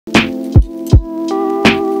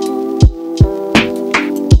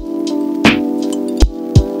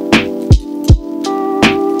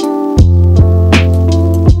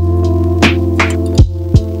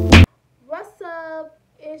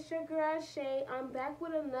Shay. I'm back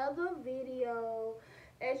with another video.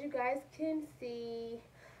 As you guys can see,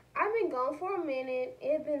 I've been gone for a minute.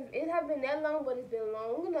 It have been that long, but it's been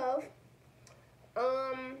long enough.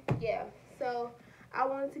 Yeah. So I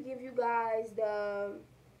wanted to give you guys the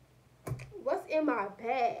what's in my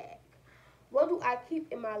bag. What do I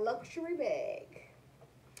keep in my luxury bag?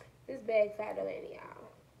 This bag fat on any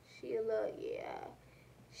y'all. She a little, yeah.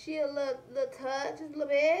 She a little touch, just a little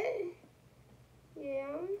bit.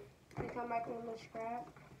 Yeah. I come back with a little scrap.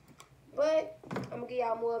 But I'm gonna give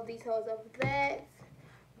y'all more details of that.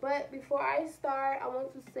 But before I start, I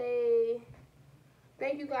want to say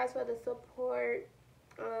thank you guys for the support.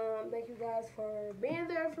 Thank you guys for being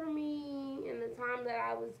there for me in the time that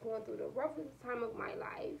I was going through the roughest time of my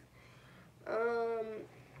life.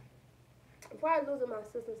 Before I was losing my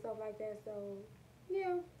sister and stuff like that, so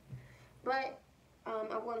yeah. But I'm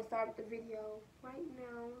going to start the video right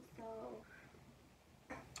now. So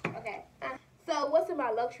okay. So what's in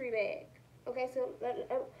my luxury bag? Okay, so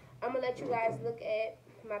I'm gonna let you guys look at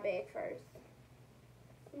my bag first.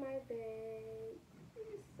 My bag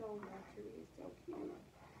is so luxury. It's so cute.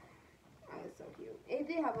 Oh, it's so cute. It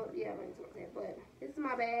did have a but this is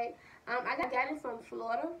my bag. I got it from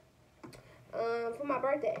Florida. For my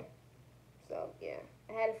birthday. So yeah,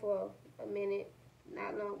 I had it for a minute,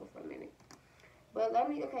 not long, but for a minute. But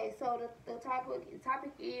okay, so the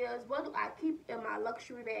topic is, what do I keep in my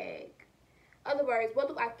luxury bag? Other words, what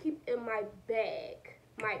do I keep in my bag,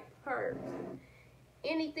 my purse?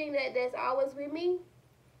 Anything that's always with me,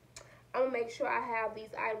 I'm gonna make sure I have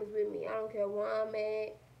these items with me. I don't care where I'm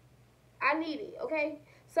at. I need it, okay?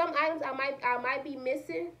 Some items I might be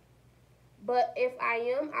missing, but if I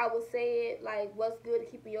am, I would say it like, what's good to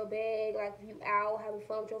keep in your bag? Like if you out having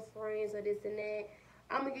fun with your friends or this and that.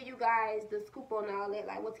 I'm gonna give you guys the scoop on all that,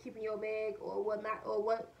 like what's keeping your bag or what not, or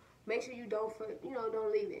what. Make sure you don't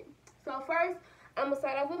leave it. So first, I'm gonna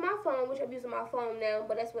start off with my phone, which I'm using my phone now,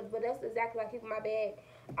 but that's exactly what I keep in my bag.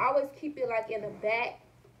 I always keep it like in the back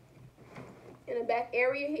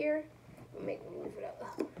area here.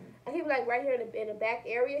 I keep it like right here in the back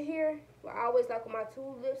area here. I always like my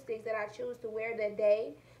two lipsticks that I choose to wear that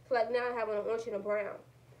day. So like now I have an orange and a brown.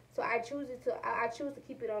 So I choose to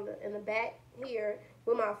keep it in the back here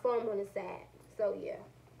with my phone on the side. So yeah.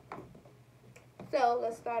 So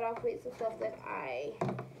let's start off with some stuff that I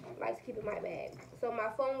like to keep in my bag. So my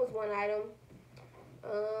phone was one item.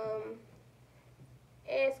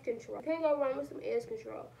 Edge control. You can't go wrong with some edge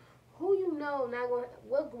control. Who you know not gonna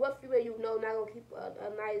what female you know not gonna keep a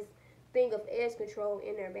nice thing of edge control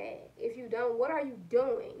in their bag? If you don't, what are you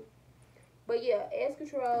doing? But yeah, edge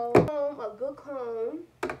control, a good comb,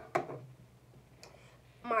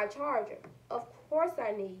 my charger. Of course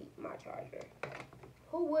I need my charger.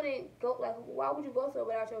 Who wouldn't go, like, why would you go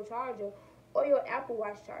somewhere without your charger or your Apple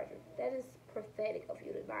Watch charger? That is pathetic of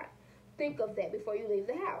you to not think of that before you leave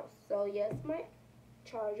the house. So yes, my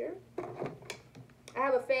charger. I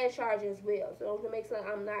have a fast charger as well, so don't make sense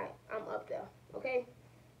I'm up there, okay?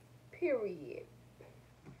 Period.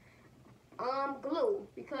 Glue,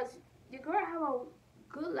 because your girl have a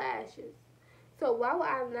good lashes. So why would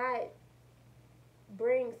I not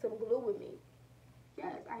bring some glue with me?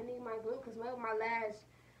 Yes, I need my glue, because maybe my lash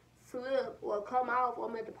slip or come off, or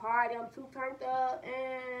I'm at the party, I'm too turned up,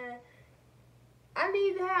 and I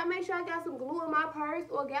need to make sure I got some glue in my purse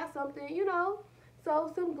or got something,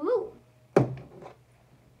 so some glue.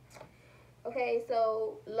 Okay,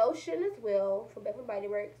 so lotion as well from Bath and Body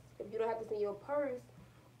Works. If you don't have this in your purse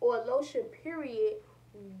or lotion, period,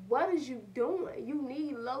 what is you doing? You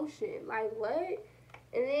need lotion. Like what?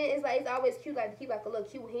 And then it's always cute, like to keep like a little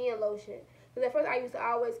cute hand lotion. Because at first I used to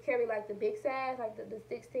always carry like the big size, like the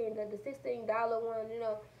 $16 one.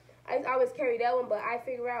 I used to always carry that one, but I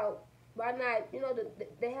figure out why not?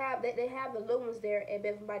 They have the little ones there at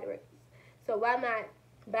Bath and Body Works. So why not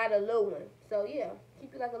buy the little one? So yeah,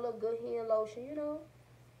 keep it like a little good hand lotion,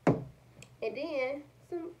 And then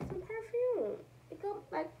some perfume. It comes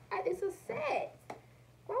like it's a set.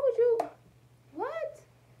 Why would you? What?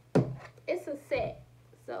 It's a set.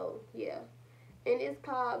 So yeah, and it's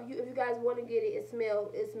called. If you guys want to get it, it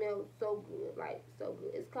smells so good, like so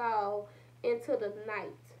good. It's called Into the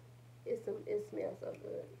Night. It smells so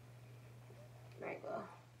good. Like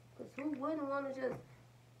cause who wouldn't want to just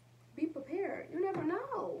be prepared? You never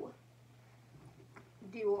know.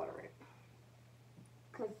 Deodorant.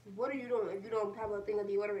 Because what are you doing if you don't have a thing of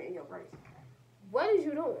deodorant in your purse? What is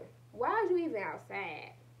you doing? Why are you even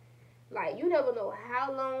outside? Like, you never know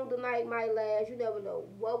how long the night might last. You never know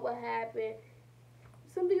what will happen.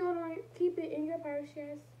 Some deodorant, keep it in your purse,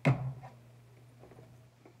 yes.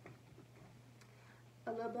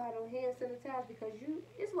 a little bit on hand sanitizer because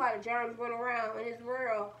it's a lot of germs going around in this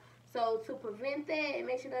world. So to prevent that and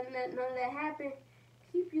make sure none of that happen,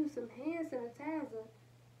 keep you some hand sanitizer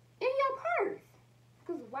in your purse.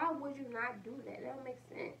 Because why would you not do that? That don't make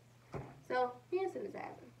sense. So hand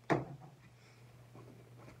sanitizer.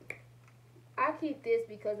 I keep this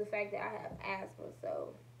because of the fact that I have asthma,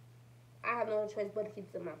 so I have no choice but to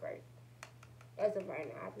keep this in my purse. As of right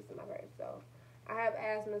now, I have this in my purse. So I have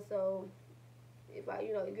asthma, so if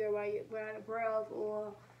if you're running out of breath,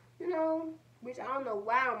 or, which I don't know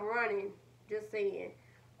why I'm running, just saying.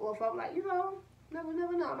 Or if I'm like,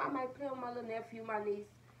 never know. I might play with my little nephew, my niece.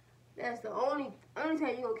 That's the only time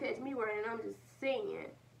you're going to catch me running. I'm just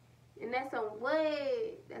saying. And that's on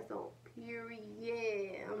what? That's on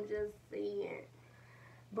period. I'm just saying.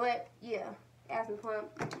 But, yeah, asthma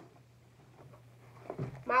pump.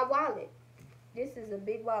 My wallet. This is a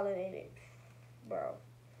big wallet, ain't it? Bro.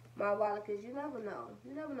 My wallet, because you never know.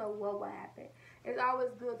 You never know what will happen. It's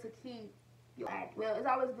always good to keep it's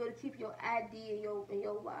always good to keep your ID in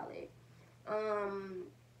your wallet.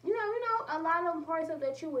 A lot of parts of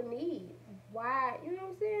that you would need. Why, you know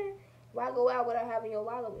what I'm saying? Why go out without having your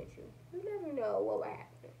wallet with you? You never know what will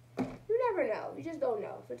happen. You never know. You just don't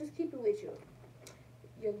know. So just keep it with you.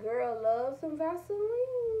 Your girl loves some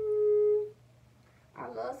Vaseline. I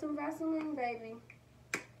love some Vaseline, baby.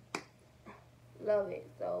 Love it.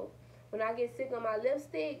 So when I get sick of my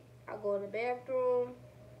lipstick, I go in the bathroom,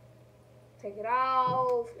 take it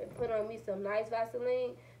off, and put on me some nice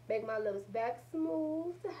Vaseline. Make my lips back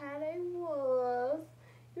smooth to how they was.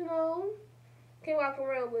 Can't walk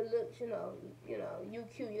around with lips, you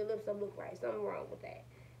cute, your lips don't look right. Something wrong with that.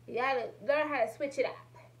 You gotta learn how to switch it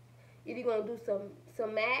up. Either you're gonna do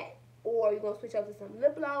some matte, or you're gonna switch up to some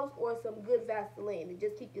lip gloss or some good Vaseline to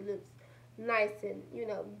just keep your lips nice and,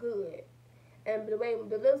 good. And the way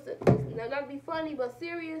the lips, not to be funny but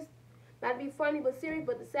serious, but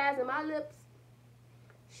the size of my lips,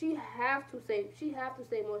 she have to stay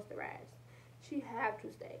moisturized. She have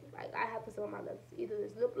to stay. Like, I have to put some on my lips. Either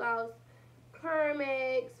it's lip gloss,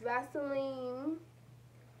 Carmex, Vaseline,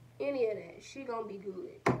 any of that. She gonna be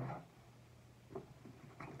good.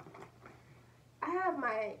 I have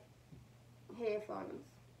my headphones.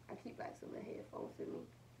 I keep like some of the headphones with me.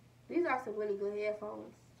 These are some really good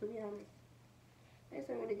headphones, to be honest. They're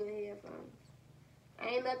some really good headphones. I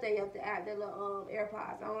ain't left that up the app, the little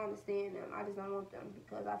AirPods. I don't understand them. I just don't want them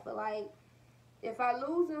because I feel like if I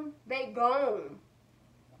lose them, they gone.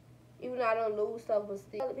 Even though I don't lose stuff, but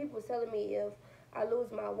still, people was telling me if I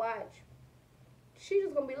lose my watch, she's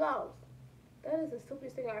just gonna be lost. That is the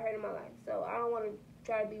stupidest thing I heard in my life. So I don't want to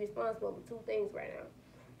try to be responsible for two things right now.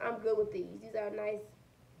 I'm good with these. These are nice,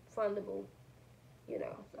 fundable,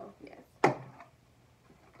 so yes.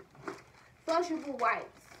 Flushable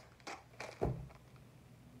wipes.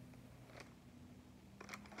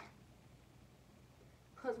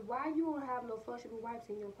 Because why you don't have no flushable wipes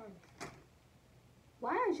in your purse?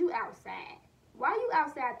 Why is you outside? Why you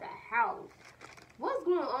outside the house? What's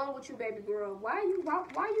going on with you, baby girl? Why you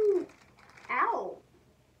out?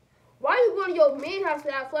 Why you going to your man's house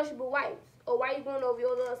without flushable wipes? Or why you going over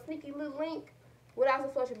your little sneaky little link without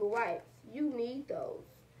some flushable wipes? You need those.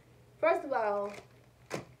 First of all,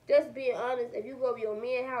 just being honest, if you go over your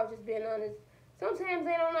man's house, just being honest, sometimes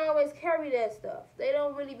they don't always carry that stuff. They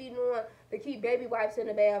don't really be knowing to keep baby wipes in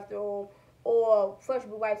the bathroom or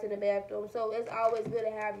flushable wipes in the bathroom. So it's always good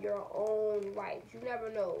to have your own wipes. You never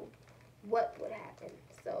know what would happen.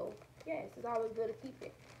 So, yes, it's always good to keep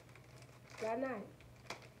it. Why not?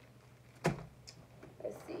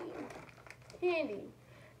 Let's see. Candy.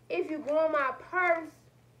 If you go in my purse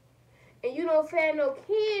and you don't find no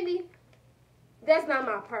candy, that's not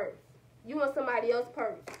my purse. You want somebody else's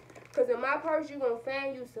purse. Because in my purse, you're going to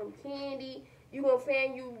find you some candy. You're going to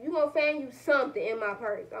find you something in my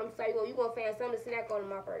purse. I'm sorry, you're going to find something to snack on in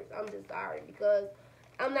my purse. I'm just sorry because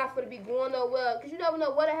I'm not going to be going nowhere. Because you never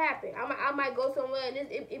know what'll happen. I might go somewhere and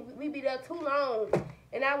we be there too long.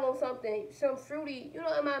 And I want some fruity,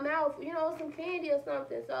 in my mouth, some candy or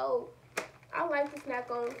something. So I like to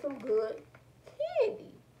snack on some good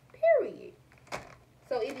candy, period.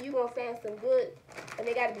 So either you're going to find some good, and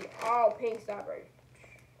they got to be all pink strawberries.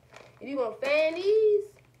 If you're going to find these,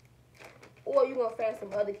 or you're going to find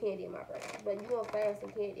some other candy in my purse. But you're going to find some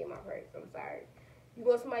candy in my purse. I'm sorry. You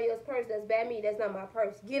go to somebody else's purse, that's bad me. That's not my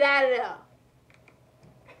purse. Get out of there.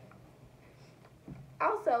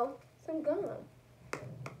 Also, some gum.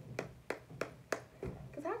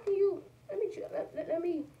 Because how can you... Let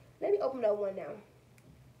me open up one now.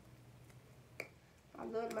 I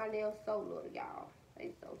love my nails so little, y'all.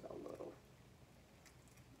 They so little.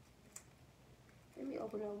 Let me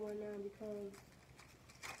open up one now because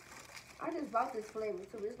I just bought this flavor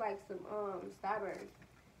too. It's like some strawberry.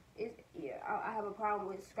 It's yeah. I have a problem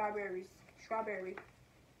with strawberry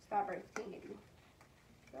candy.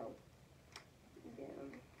 So yeah.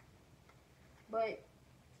 But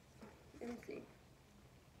let me see.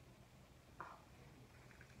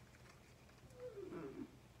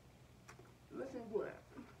 This is good.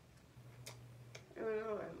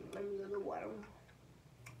 Let me get the water.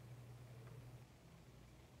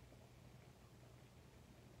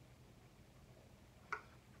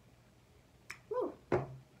 Woo.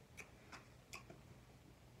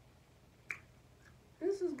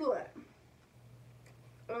 This is good.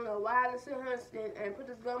 I don't know why I sit here and put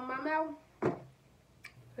this gum in my mouth.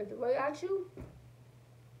 Cause the way I chew,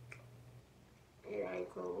 it ain't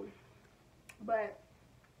cool. But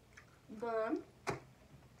gum.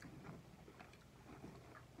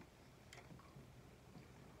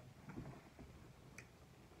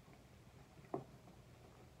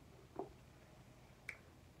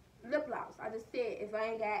 Lip gloss. I just said if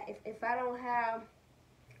I don't have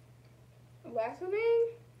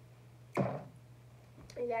Vaseline,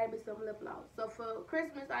 it gotta be some lip gloss. So for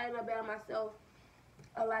Christmas, I ended up buying myself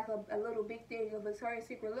a little big thing of Victoria's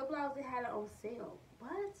Secret lip gloss. They had it on sale.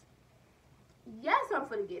 What? Yes, I'm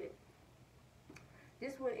finna get it.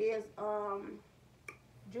 This one is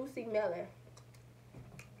Juicy Melon.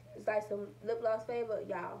 It's like some lip gloss flavor,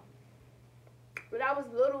 y'all. When I was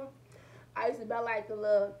little, I used to buy like the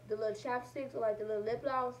little chapsticks or like the little lip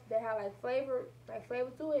gloss that had like flavor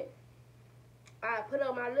to it. I put it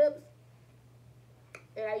on my lips,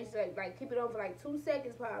 and I used to like keep it on for like 2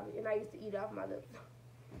 seconds probably, and I used to eat it off my lips.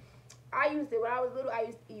 When I was little, I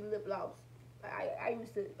used to eat lip gloss. I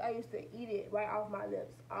used to eat it right off my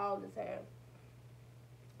lips all the time.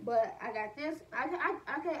 But I got this.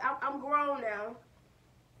 I'm grown now.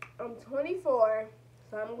 I'm 24,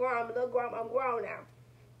 so I'm grown. I'm a little grown. I'm grown now.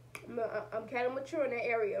 I'm kind of mature in that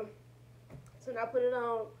area. So now I put it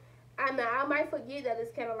on. I might forget that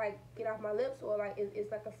it's kind of like get off my lips or like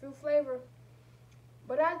it's like a fruit flavor.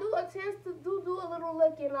 But I do attempt to do a little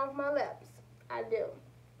licking off my lips. I do.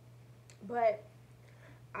 But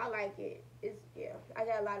I like it. Yeah. I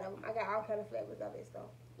got a lot of them. I got all kind of flavors of it. So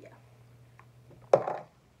yeah.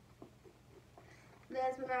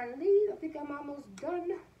 Last but not least, I think I'm almost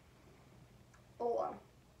done.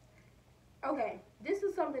 Okay, this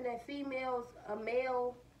is something that a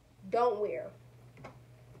male don't wear.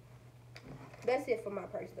 That's it for my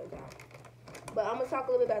personal job. But I'm gonna talk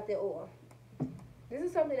a little bit about the oil. This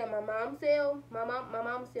is something that my mom sell. My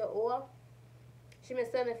mom sell oil. She's been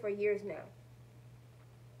selling it for years now.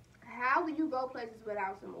 How do you go places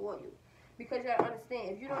without some oil? Because you gotta understand,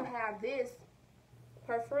 if you don't have this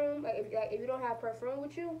perfume, if you don't have perfume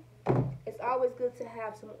with you, it's always good to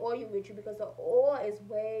have some oil with you because the oil is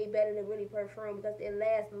way better than really perfume because it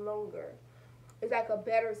lasts longer. It's like a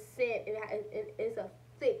better scent. It's a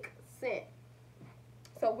thick scent.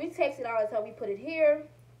 So we text it all the time. We put it here,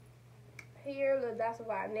 little dots of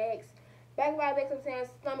our necks, back of our neck sometimes.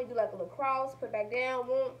 Stomach do like a little cross, put back down,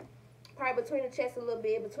 probably between the chest a little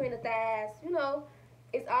bit, between the thighs. You know,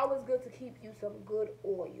 it's always good to keep you some good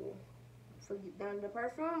oil. So down the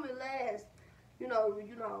perfume, it lasts. You know,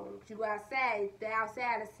 you go outside, stay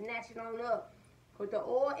outside and snatch it on up. But the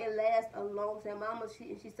oil, it lasts a long time. Mama,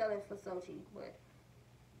 she selling it for so cheap. But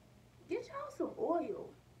get y'all some oil.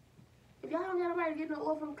 If y'all don't got nobody to get no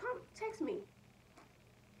oil from, come text me.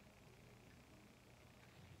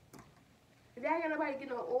 If y'all got nobody to get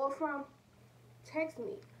no oil from, text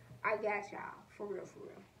me. I got y'all. For real, for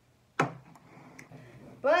real.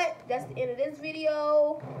 But that's the end of this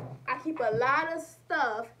video. I keep a lot of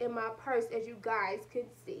stuff in my purse, as you guys can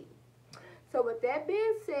see. So with that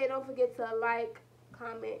being said, don't forget to like,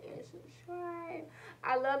 comment, and subscribe.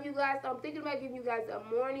 I love you guys. I'm thinking about giving you guys a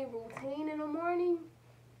morning routine in the morning.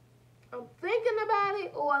 I'm thinking about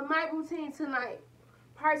it, or my routine tonight.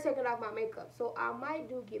 Probably taking off my makeup. So I might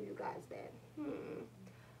give you guys that.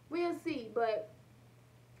 We'll see, but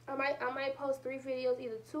I might post 3 videos,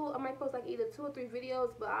 I might post like either 2 or 3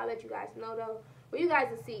 videos, but I'll let you guys know though. Well, you guys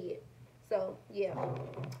will see it. So yeah.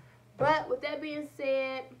 But with that being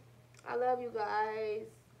said, I love you guys.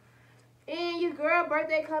 And your girl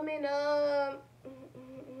birthday coming up.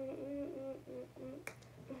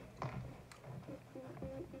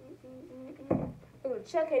 Ooh, the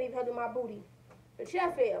chair can't even handle my booty. The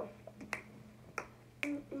chair fell.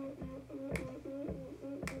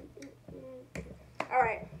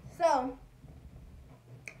 Alright, so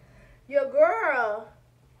your girl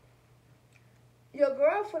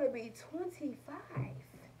finna be 25.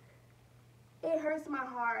 It hurts my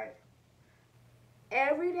heart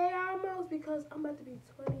every day almost because I'm about to be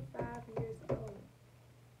 25 years old.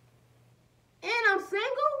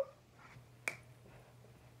 single?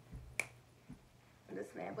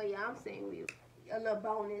 Just saying, but yeah, I'm single. A little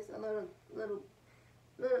bonus, a little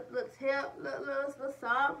tip, little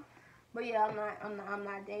something. But yeah, I'm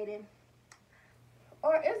not dating.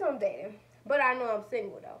 Or is I'm dating? But I know I'm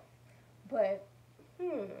single though. But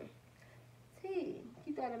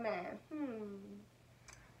keep that in mind.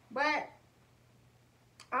 But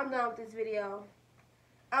I'm done with this video.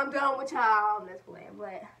 I'm done with y'all. I'm just playing,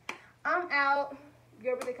 but I'm out.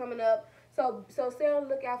 Your birthday coming up, so stay on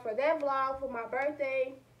the lookout for that vlog for my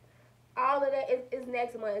birthday. All of that is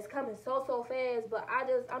next month. It's coming so fast, but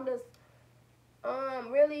I'm just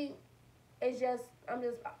really, it's just I'm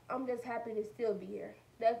just happy to still be here.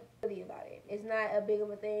 That's really about it. It's not a big of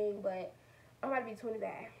a thing, but I'm about to be 25.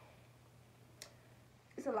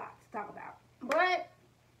 It's a lot to talk about, but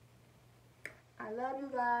I love you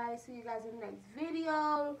guys. See you guys in the next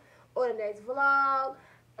video or the next vlog.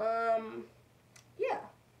 Yeah,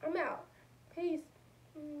 I'm out. Peace.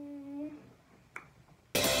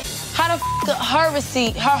 How the her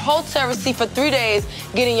receipt, her hotel receipt for 3 days,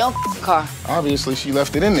 get in your car? Obviously, she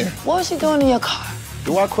left it in there. What was she doing in your car?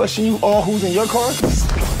 Do I question you all who's in your car?